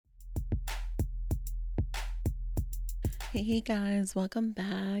Hey guys, welcome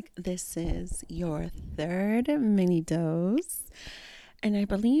back. This is your third mini dose, and I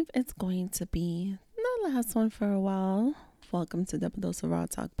believe it's going to be the last one for a while. Welcome to Double Dose of Raw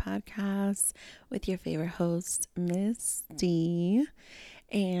Talk podcast with your favorite host, Miss D.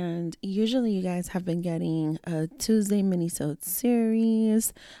 And usually, you guys have been getting a Tuesday mini-sode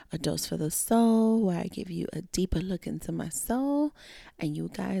series, a dose for the soul, where I give you a deeper look into my soul, and you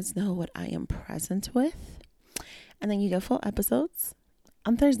guys know what I am present with. And then you get full episodes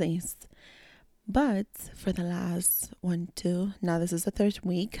on Thursdays. But for the last now this is the third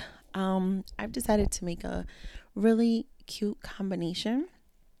week, I've decided to make a really cute combination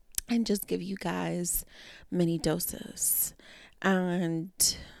and just give you guys mini doses. And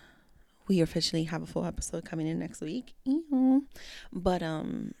we officially have a full episode coming in next week. But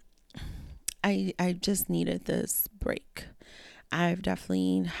I just needed this break. I've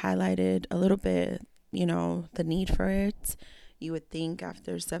definitely highlighted a little bit, the need for it. You would think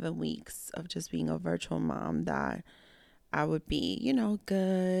after 7 weeks of just being a virtual mom that I would be,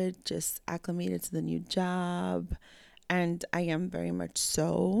 good, just acclimated to the new job. And I am very much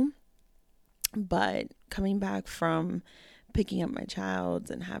so. But coming back from picking up my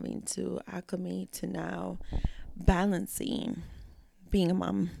child and having to acclimate to now balancing being a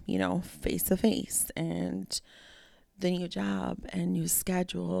mom, face to face, and the new job and new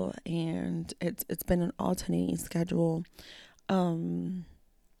schedule, and it's been an alternating schedule. Balancing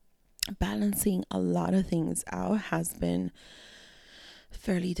a lot of things out has been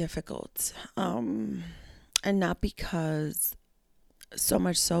fairly difficult. And not because so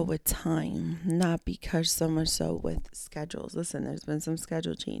much so with time, not because so much so with schedules. Listen, there's been some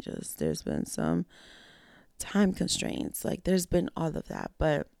schedule changes, there's been some time constraints, like there's been all of that,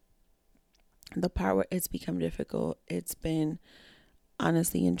 but the part where it's become difficult, it's been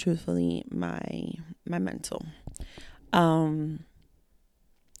honestly and truthfully my mental.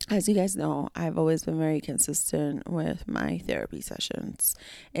 As you guys know, I've always been very consistent with my therapy sessions.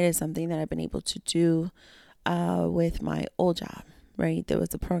 It is something that I've been able to do with my old job, right? There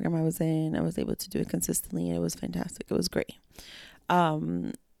was a program I was in, I was able to do it consistently, and it was fantastic. It was great.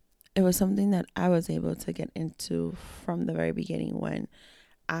 It was something that I was able to get into from the very beginning when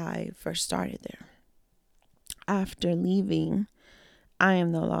I first started there. After leaving, I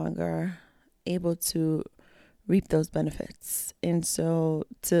am no longer able to reap those benefits. And so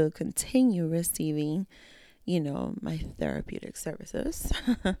to continue receiving, my therapeutic services,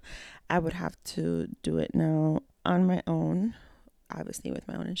 I would have to do it now on my own, obviously with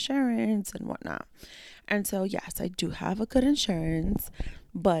my own insurance and whatnot. And so, yes, I do have a good insurance,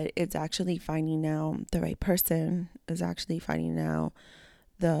 but it's actually finding now the right person, is actually finding now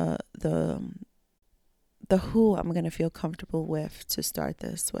the who I'm going to feel comfortable with to start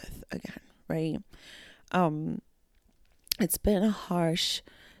this with again, right? It's been a harsh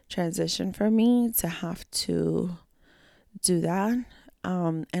transition for me to have to do that.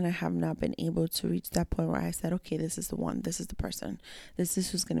 And I have not been able to reach that point where I said, okay, this is the one, this is the person, this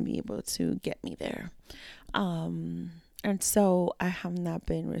is who's going to be able to get me there. And so I have not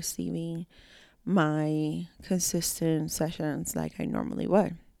been receiving my consistent sessions like I normally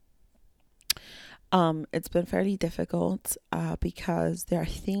would. It's been fairly difficult because there are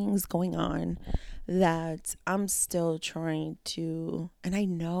things going on that I'm still trying to, and I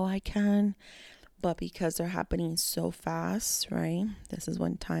know I can, but because they're happening so fast, right? This is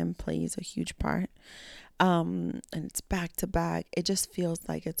when time plays a huge part. And it's back to back. It just feels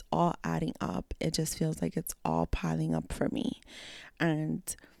like it's all adding up. It just feels like it's all piling up for me. And,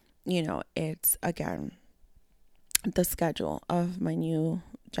 it's again the schedule of my new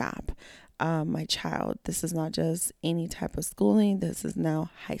job. My child, this is not just any type of schooling, this is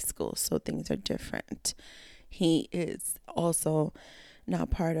now high school, so things are different. He is also not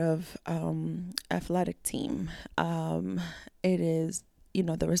part of athletic team. It is,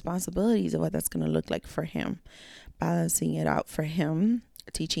 the responsibilities of what that's going to look like for him, balancing it out for him,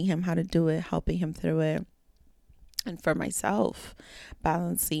 teaching him how to do it, helping him through it. And for myself,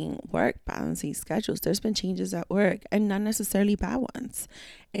 balancing work, balancing schedules. There's been changes at work, and not necessarily bad ones.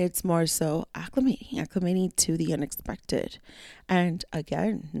 It's more so acclimating to the unexpected. And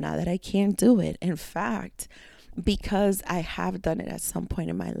again, now that I can't do it, in fact, because I have done it at some point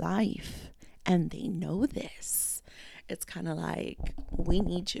in my life, and they know this, it's kind of like, we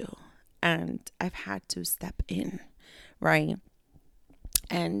need you. And I've had to step in, right?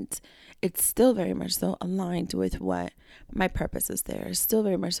 And it's still very much so aligned with what my purpose is there. It's still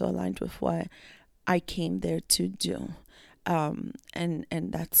very much so aligned with what I came there to do. And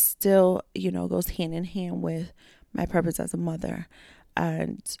that still, goes hand in hand with my purpose as a mother.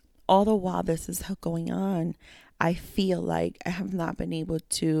 And all the while this is going on, I feel like I have not been able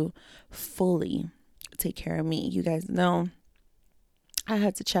to fully take care of me. You guys know I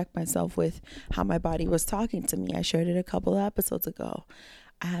had to check myself with how my body was talking to me. I shared it a couple of episodes ago.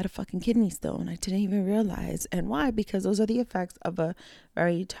 I had a fucking kidney stone. I didn't even realize. And why? Because those are the effects of a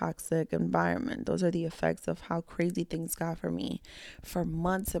very toxic environment. Those are the effects of how crazy things got for me for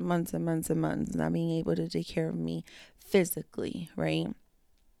months and months and months and months, not being able to take care of me physically, right?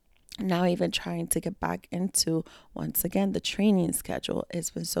 Now even trying to get back into, once again, the training schedule.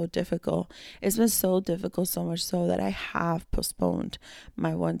 It's been so difficult. It's been so difficult, so much so that I have postponed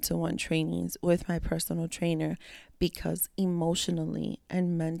my one-to-one trainings with my personal trainer because emotionally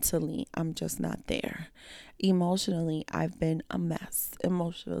and mentally I'm just not there. Emotionally, I've been a mess.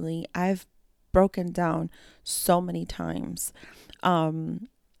 Emotionally, I've broken down so many times.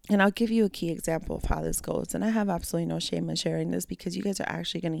 And I'll give you a key example of how this goes. And I have absolutely no shame in sharing this because you guys are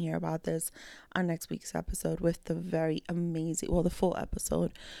actually going to hear about this on next week's episode with the very amazing, well, the full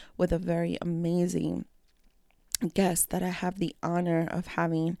episode with a very amazing guest that I have the honor of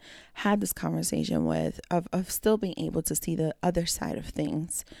having had this conversation with, of still being able to see the other side of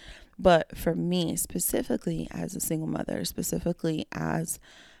things. But for me, specifically as a single mother, specifically as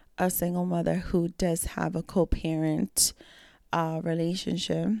a single mother who does have a co-parent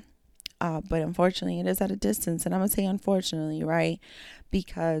relationship, but unfortunately it is at a distance. And I'm gonna say unfortunately, right?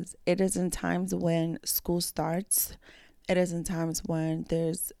 Because it is in times when school starts, it is in times when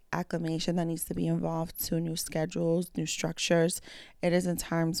there's acclimation that needs to be involved to new schedules, new structures. It is in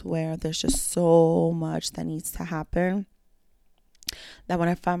times where there's just so much that needs to happen, that when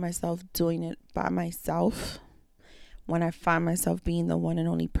I find myself doing it by myself, when I find myself being the one and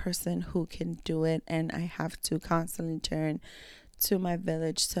only person who can do it, and I have to constantly turn to my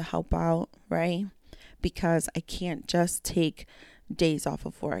village to help out, right? Because I can't just take days off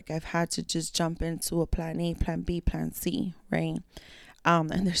of work. I've had to just jump into a plan A, plan B, plan C, right?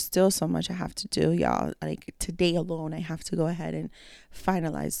 And there's still so much I have to do, y'all. Like today alone, I have to go ahead and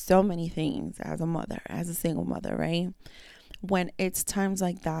finalize so many things as a mother, as a single mother, right? When it's times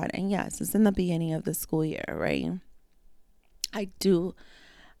like that, and yes, it's in the beginning of the school year, right? I do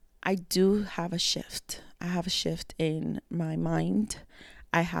have a shift. I have a shift in my mind.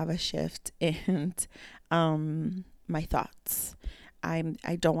 I have a shift in my thoughts.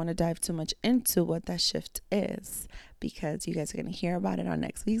 I don't want to dive too much into what that shift is because you guys are going to hear about it on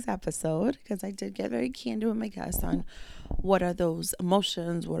next week's episode, because I did get very candid with my guests on what are those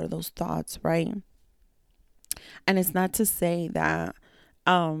emotions, what are those thoughts, right? And it's not to say that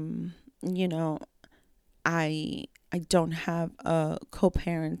you know, I don't have a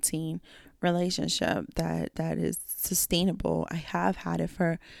co-parenting relationship that is sustainable. I have had it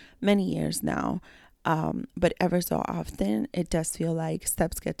for many years now. But ever so often it does feel like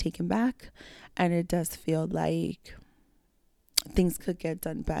steps get taken back, and it does feel like things could get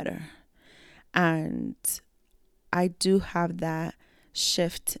done better. And I do have that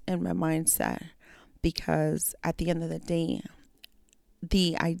shift in my mindset because at the end of the day,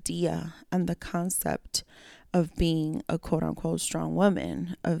 the idea and the concept of being a quote unquote strong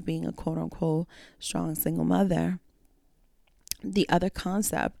woman, of being a quote unquote strong single mother, the other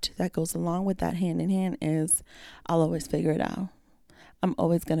concept that goes along with that hand in hand is I'll always figure it out. I'm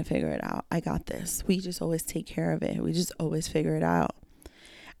always going to figure it out. I got this. We just always take care of it. We just always figure it out.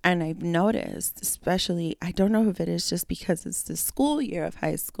 And I've noticed, especially, I don't know if it is just because it's the school year of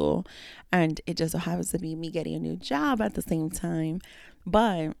high school and it just so happens to be me getting a new job at the same time,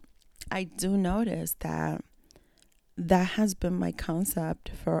 but I do notice that that has been my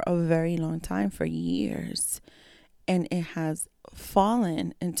concept for a very long time, for years. And it has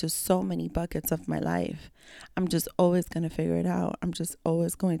fallen into so many buckets of my life. I'm just always going to figure it out. I'm just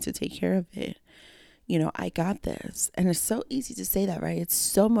always going to take care of it. You know, I got this. And it's so easy to say that, right? It's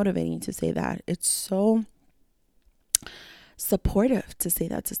so motivating to say that. It's so supportive to say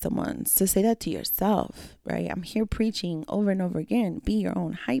that to someone, to say that to yourself, right? I'm here preaching over and over again. Be your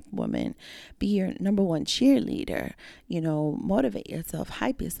own hype woman. Be your number one cheerleader. You know, motivate yourself,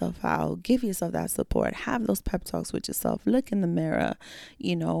 hype yourself out, give yourself that support, have those pep talks with yourself, look in the mirror,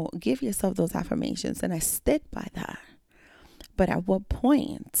 you know, give yourself those affirmations. And I stick by that. But at what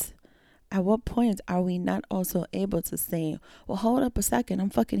point are we not also able to say, well, hold up a second, I'm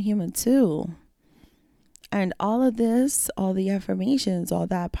fucking human too? And all of this, all the affirmations, all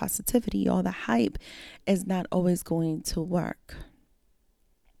that positivity, all the hype is not always going to work.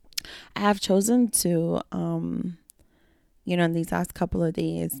 I have chosen to, in these last couple of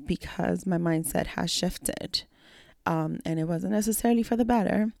days, because my mindset has shifted, and it wasn't necessarily for the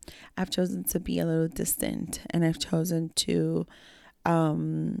better, I've chosen to be a little distant, and I've chosen to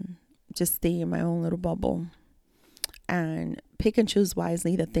just stay in my own little bubble and pick and choose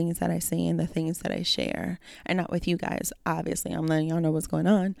wisely the things that I say and the things that I share. And not with you guys, obviously. I'm letting y'all know what's going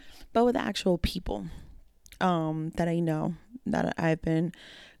on, but with actual people that I know, that I've been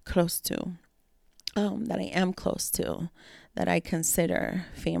close to, that I am close to, that I consider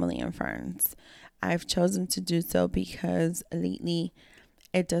family and friends. I've chosen to do so because lately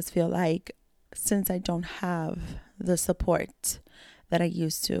it does feel like, since I don't have the support that I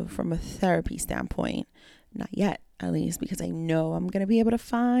used to from a therapy standpoint, not yet at least, because I know I'm going to be able to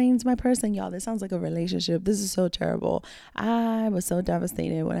find my person. Y'all, this sounds like a relationship. This is so terrible. I was so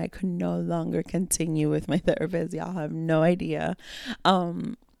devastated when I could no longer continue with my therapist. Y'all have no idea.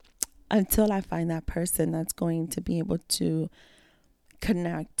 Until I find that person that's going to be able to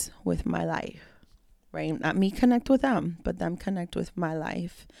connect with my life, right? Not me connect with them, but them connect with my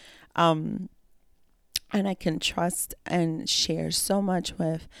life. And I can trust and share so much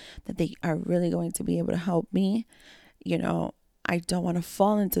with, that they are really going to be able to help me. You know, I don't want to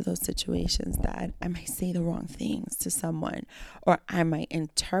fall into those situations that I might say the wrong things to someone, or I might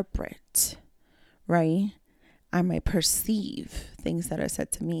interpret, right? I might perceive things that are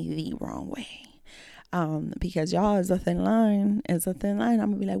said to me the wrong way. Because y'all, is a thin line. It's a thin line.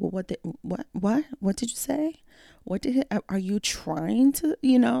 I'm gonna be like, well, what did you say? Are you trying to,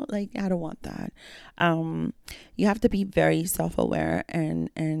 like, I don't want that. You have to be very self-aware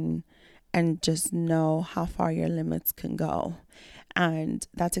and just know how far your limits can go. And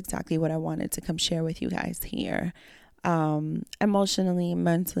that's exactly what I wanted to come share with you guys here. Emotionally,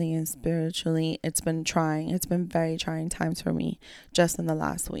 mentally, and spiritually, it's been trying. It's been very trying times for me just in the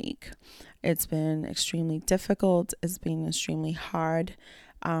last week. It's been extremely difficult. It's been extremely hard.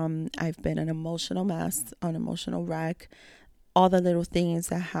 I've been an emotional mess, an emotional wreck. All the little things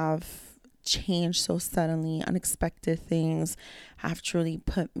that have changed so suddenly, unexpected things, have truly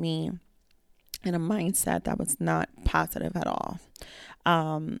put me in a mindset that was not positive at all.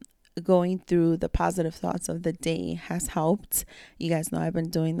 Going through the positive thoughts of the day has helped. You guys know I've been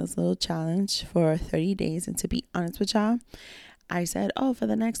doing this little challenge for 30 days. And to be honest with y'all, I said, for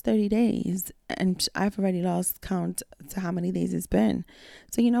the next 30 days. And I've already lost count to how many days it's been.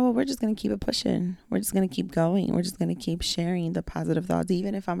 So you know what? We're just going to keep it pushing. We're just going to keep going. We're just going to keep sharing the positive thoughts,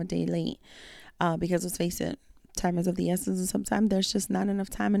 even if I'm a day late. Because let's face it, time is of the essence. And sometimes there's just not enough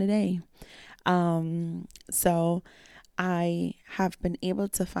time in a day. So I have been able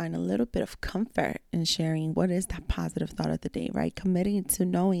to find a little bit of comfort in sharing what is that positive thought of the day, right? Committing to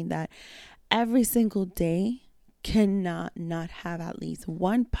knowing that every single day cannot not have at least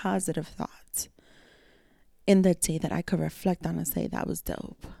one positive thought in the day that I could reflect on and say that was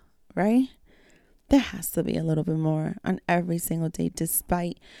dope, right? There has to be a little bit more on every single day,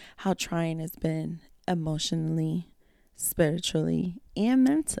 despite how trying it's been emotionally, spiritually, and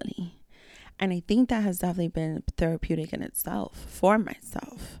mentally. And I think that has definitely been therapeutic in itself for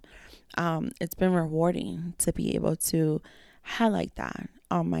myself. It's been rewarding to be able to highlight that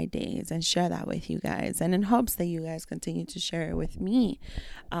on my days and share that with you guys, and in hopes that you guys continue to share it with me,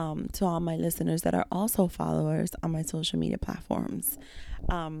 to all my listeners that are also followers on my social media platforms.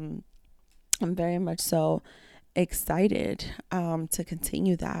 I'm very much so excited to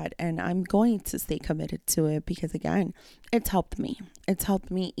continue that, and I'm going to stay committed to it, because again, it's helped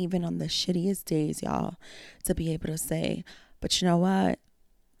me even on the shittiest days, y'all, to be able to say, but you know what,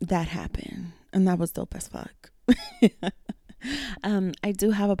 that happened and that was dope as fuck. I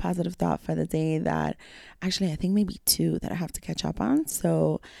do have a positive thought for the day that actually I think maybe two that I have to catch up on.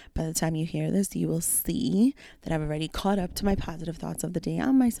 So by the time you hear this, you will see that I've already caught up to my positive thoughts of the day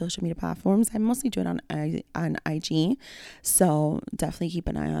on my social media platforms. I mostly do it on IG. So definitely keep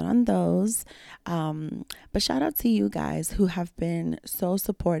an eye out on those. But shout out to you guys who have been so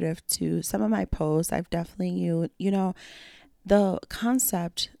supportive to some of my posts. I've definitely, you know, the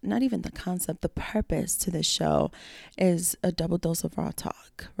concept, not even the concept, the purpose to this show is a double dose of raw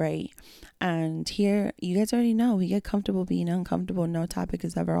talk, right? And here, you guys already know, we get comfortable being uncomfortable. No topic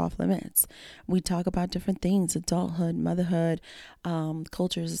is ever off limits. We talk about different things: adulthood, motherhood,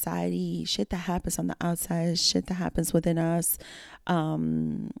 culture, society, shit that happens on the outside, shit that happens within us,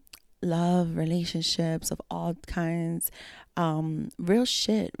 love, relationships of all kinds, real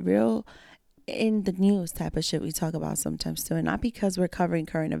shit, real in the news type of shit we talk about sometimes too. And not because we're covering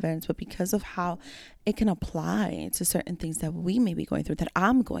current events, but because of how it can apply to certain things that we may be going through, that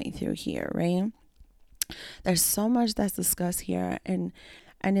I'm going through here, right? There's so much that's discussed here, and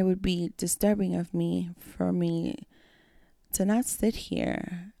it would be disturbing for me to not sit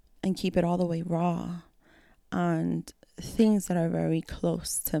here and keep it all the way raw on things that are very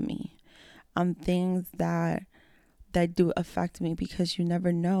close to me, on things that that do affect me, because you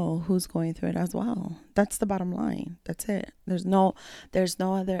never know who's going through it as well. That's the bottom line. That's it. There's no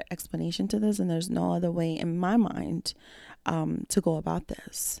other explanation to this, and there's no other way in my mind to go about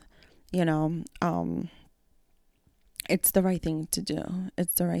this. You know, it's the right thing to do.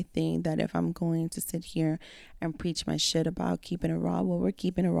 It's the right thing that if I'm going to sit here and preach my shit about keeping it raw, well, we're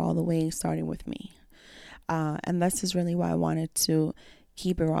keeping it raw all the way, starting with me. And this is really why I wanted to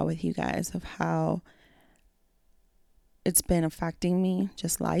keep it raw with you guys, of how it's been affecting me,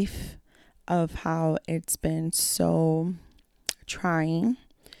 just life, of how it's been so trying,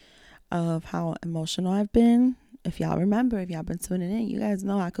 of how emotional I've been. If y'all remember, if y'all been tuning in, you guys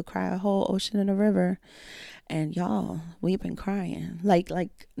know I could cry a whole ocean in a river. And y'all, we've been crying. Like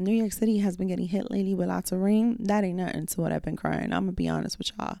New York City has been getting hit lately with lots of rain. That ain't nothing to what I've been crying. I'm gonna be honest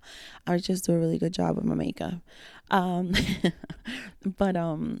with y'all. I just do a really good job with my makeup. But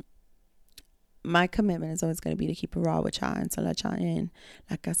my commitment is always going to be to keep it raw with y'all and to let y'all in.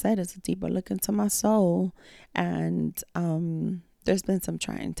 Like I said, it's a deeper look into my soul. And there's been some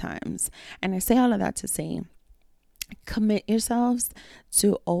trying times. And I say all of that to say, commit yourselves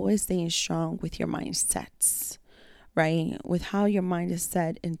to always staying strong with your mindsets, right? With how your mind is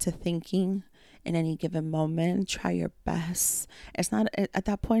set into thinking in any given moment. Try your best. It's not at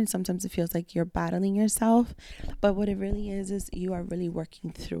that point, sometimes it feels like you're battling yourself, but what it really is you are really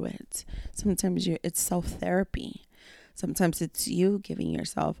working through it. Sometimes it's self-therapy. Sometimes it's you giving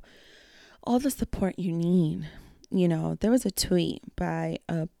yourself all the support you need. You know, there was a tweet by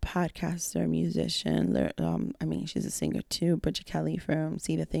a podcaster, musician. She's a singer too, Bridget Kelly from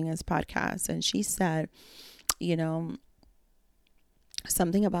See the Thing Is podcast. And she said, you know,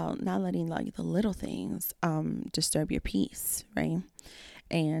 something about not letting like the little things disturb your peace, right?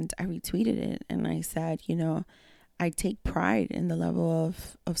 And I retweeted it and I said, you know, I take pride in the level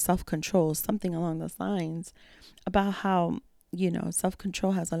of self-control, something along those lines, about how, you know,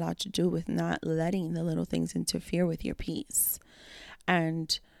 self-control has a lot to do with not letting the little things interfere with your peace.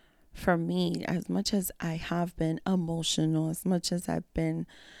 And for me, as much as I have been emotional, as much as I've been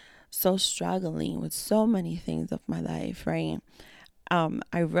so struggling with so many things of my life, right?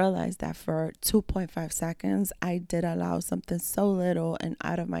 I realized that for 2.5 seconds, I did allow something so little and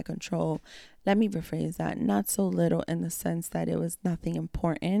out of my control. Let me rephrase that. Not so little in the sense that it was nothing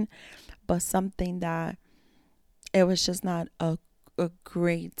important, but something that it was just not a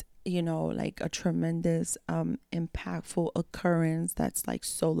great, you know, like a tremendous, impactful occurrence that's like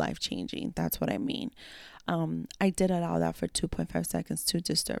so life-changing. That's what I mean. I did allow that for 2.5 seconds to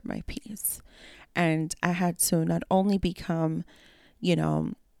disturb my peace. And I had to not only become, you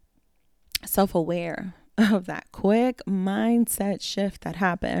know, self-aware of that quick mindset shift that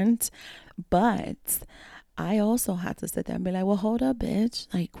happened, but I also had to sit there and be like, well, hold up, bitch.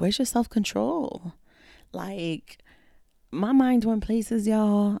 Like, where's your self-control? Like, my mind went places,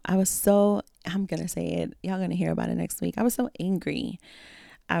 y'all. I'm going to say it. Y'all going to hear about it next week. I was so angry.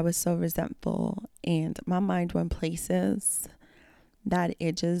 I was so resentful. And my mind went places that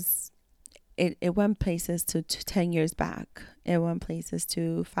it went places to 10 years back. It went places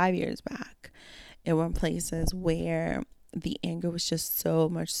to 5 years back. It went places where the anger was just so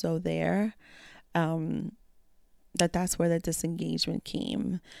much so there. That's where the disengagement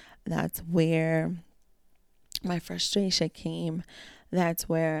came. That's where my frustration came. That's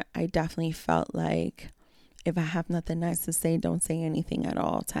where I definitely felt like, if I have nothing nice to say, don't say anything at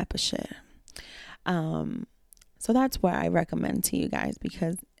all type of shit. So that's where I recommend to you guys,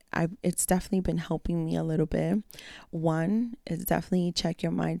 because it's definitely been helping me a little bit. One is definitely check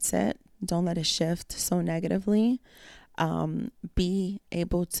your mindset. Don't let it shift so negatively. Be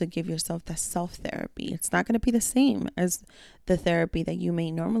able to give yourself that self-therapy. It's not going to be the same as the therapy that you may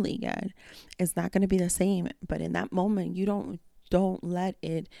normally get. It's not going to be the same, but in that moment, you don't let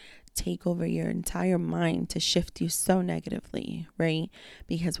it take over your entire mind to shift you so negatively, right?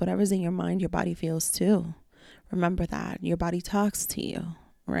 Because whatever's in your mind, your body feels too. Remember that. Your body talks to you,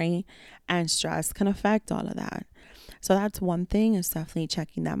 right? And stress can affect all of that. So that's one thing, is definitely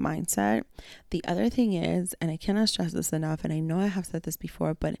checking that mindset. The other thing is, and I cannot stress this enough, and I know I have said this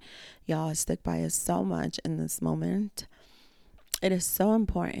before, but y'all, stick by us so much in this moment. It is so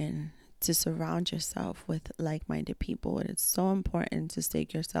important to surround yourself with like-minded people. It is so important to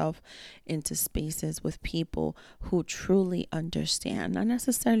stick yourself into spaces with people who truly understand, not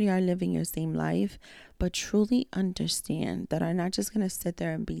necessarily are living your same life, but truly understand, that are not just going to sit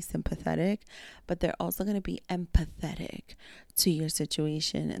there and be sympathetic, but they're also going to be empathetic to your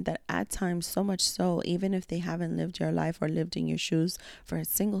situation. And that at times, so much so, even if they haven't lived your life or lived in your shoes for a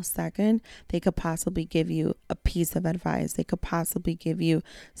single second, they could possibly give you a piece of advice. They could possibly give you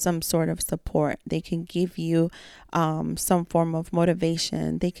some sort of support. They can give you some form of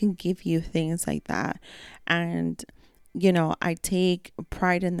motivation. They can give you things like that. And I take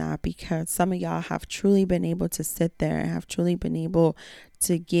pride in that, because some of y'all have truly been able to sit there and have truly been able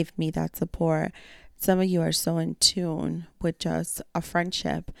to give me that support. Some of you are so in tune with just a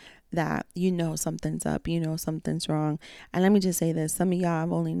friendship that something's up, something's wrong. And let me just say this, some of y'all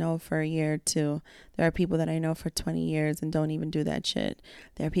I've only known for a year or two. There are people that I know for 20 years and don't even do that shit.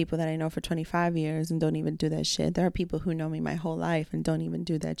 There are people that I know for 25 years and don't even do that shit. There are people who know me my whole life and don't even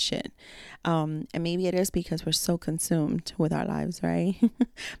do that shit. And maybe it is because we're so consumed with our lives, right?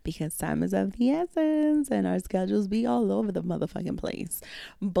 Because time is of the essence and our schedules be all over the motherfucking place.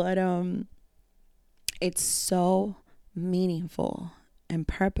 But it's so meaningful and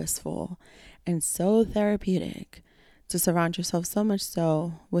purposeful and so therapeutic to surround yourself, so much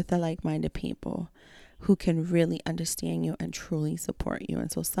so, with the like-minded people who can really understand you and truly support you. And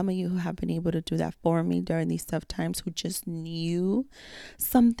so some of you who have been able to do that for me during these tough times, who just knew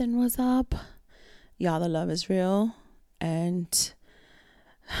something was up, y'all, the love is real. And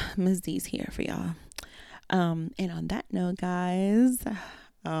Ms. D's here for y'all. And on that note, guys,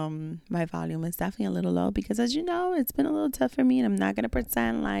 my volume is definitely a little low, because as you know, it's been a little tough for me, and I'm not gonna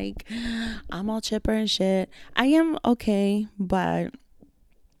pretend like I'm all chipper and shit. I am okay, but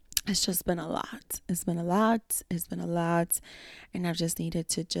it's just been a lot. It's been a lot, and I've just needed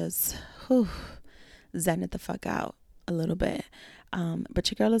to just zen it the fuck out a little bit. But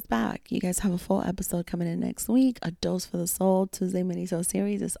your girl is back. You guys have a full episode coming in next week. A Dose for the Soul Tuesday mini-sode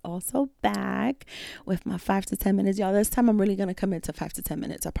series is also back with my 5 to 10 minutes. Y'all, this time I'm really going to commit to 5 to 10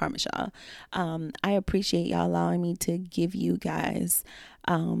 minutes. I promise y'all. I appreciate y'all allowing me to give you guys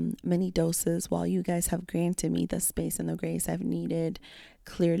mini doses, while you guys have granted me the space and the grace I've needed,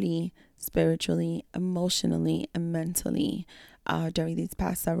 clearly, spiritually, emotionally, and mentally during these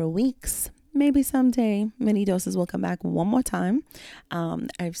past several weeks. Maybe someday mini doses will come back one more time.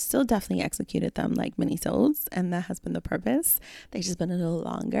 I've still definitely executed them like mini-sodes, and that has been the purpose. They've just been a little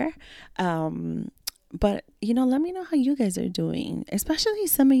longer. But let me know how you guys are doing, especially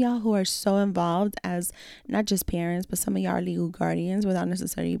some of y'all who are so involved as not just parents, but some of y'all are legal guardians without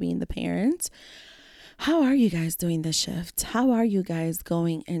necessarily being the parents. How are you guys doing this shift? How are you guys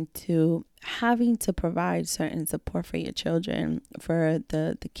going into having to provide certain support for your children, for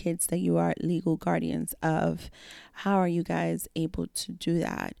the kids that you are legal guardians of? How are you guys able to do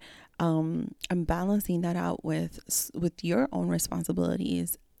that? I'm balancing that out with your own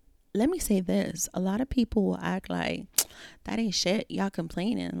responsibilities. Let me say this. A lot of people will act like that ain't shit. Y'all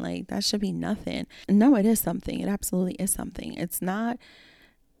complaining. Like that should be nothing. No, it is something. It absolutely is something. It's not.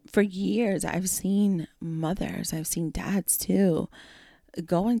 For years, I've seen mothers, I've seen dads too,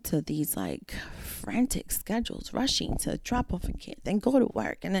 go into these like frantic schedules, rushing to drop off a kid, then go to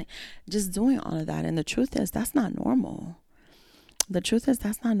work, and then just doing all of that. And the truth is, that's not normal.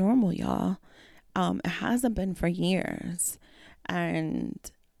 That's not normal, y'all. It hasn't been for years. And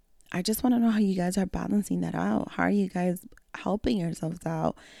I just want to know how you guys are balancing that out. How are you guys helping yourselves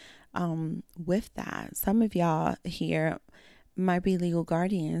out with that? Some of y'all here might be legal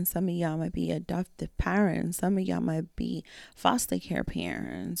guardians. Some of y'all might be adoptive parents. Some of y'all might be foster care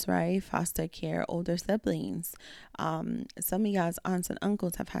parents, right? Foster care older siblings. Some of y'all's aunts and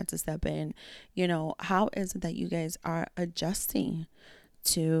uncles have had to step in. How is it that you guys are adjusting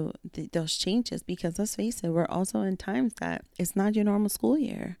to those changes? Because let's face it, we're also in times that it's not your normal school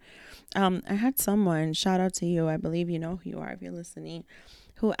year. I had someone, shout out to you, I believe you know who you are if you're listening,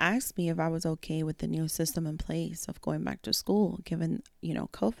 who asked me if I was okay with the new system in place of going back to school, given,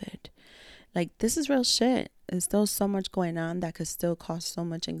 COVID. Like, this is real shit. There's still so much going on that could still cause so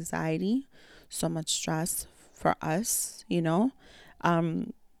much anxiety, so much stress for us,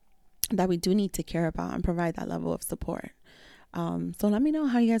 that we do need to care about and provide that level of support. So let me know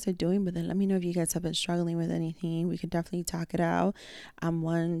how you guys are doing with it. Let me know if you guys have been struggling with anything. We could definitely talk it out. I'm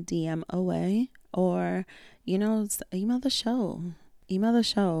one DM away, or, email the show.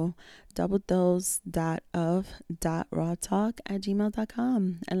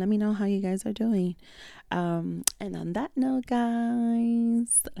 doubledose.of.rawtalk@gmail.com, and let me know how you guys are doing. And on that note,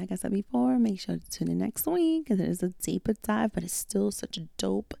 guys, like I said before, make sure to tune in next week, because it is a deeper dive, but it's still such a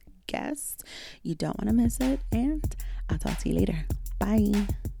dope guest. You don't want to miss it. And I'll talk to you later. Bye.